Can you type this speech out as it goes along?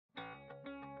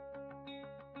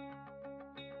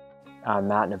I'm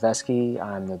Matt Noveskey.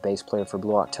 I'm the bass player for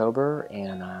Blue October,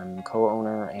 and I'm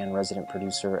co-owner and resident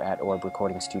producer at Orb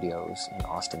Recording Studios in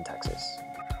Austin, Texas.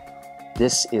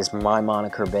 This is my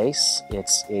Moniker bass.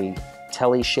 It's a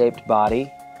telly-shaped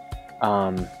body,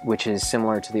 which is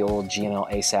similar to the old G&L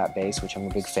ASAP bass, which I'm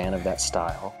a big fan of that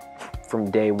style. From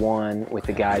day one, with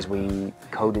the guys, we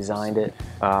co-designed it.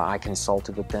 I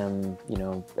consulted with them,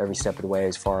 every step of the way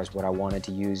as far as what I wanted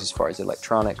to use as far as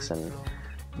electronics and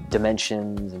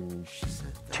dimensions and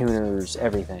tuners,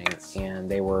 everything, and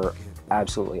they were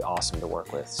absolutely awesome to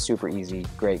work with. Super easy,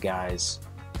 great guys,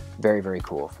 very, very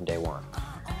cool from day one.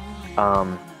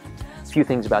 A few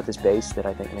things about this bass that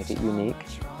I think make it unique.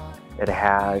 It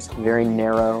has very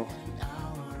narrow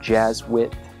jazz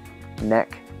width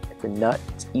neck at the nut.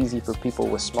 It's easy for people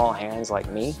with small hands like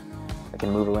me. I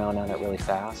can move around on it really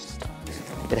fast.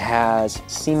 It has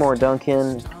Seymour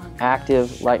Duncan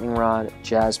active lightning rod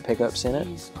jazz pickups in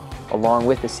it, along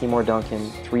with the Seymour Duncan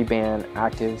 3-band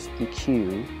active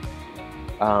EQ,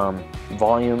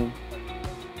 volume,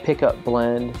 pickup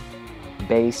blend,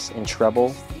 bass, and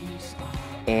treble.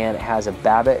 And it has a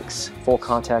Babicz Full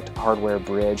Contact hardware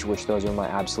bridge, which those are my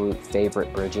absolute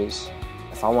favorite bridges.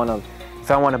 If I want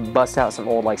to bust out some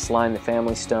old like Sly and the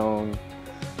Family Stone,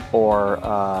 or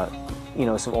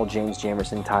some old James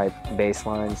Jamerson type bass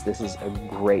lines, this is a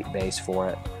great bass for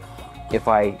it. If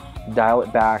I dial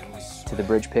it back to the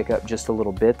bridge pickup just a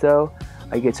little bit though,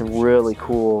 I get some really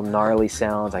cool gnarly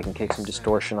sounds. I can kick some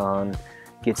distortion on,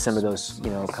 get some of those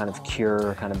kind of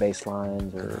Cure kind of bass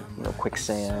lines, or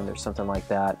Quicksand or something like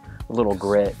that, a little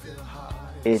grit.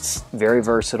 It's very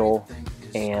versatile,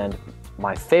 and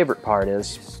my favorite part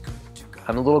is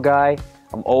I'm a little guy,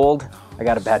 I'm old, I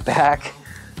got a bad back.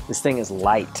 This thing is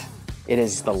light. It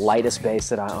is the lightest bass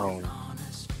that I own.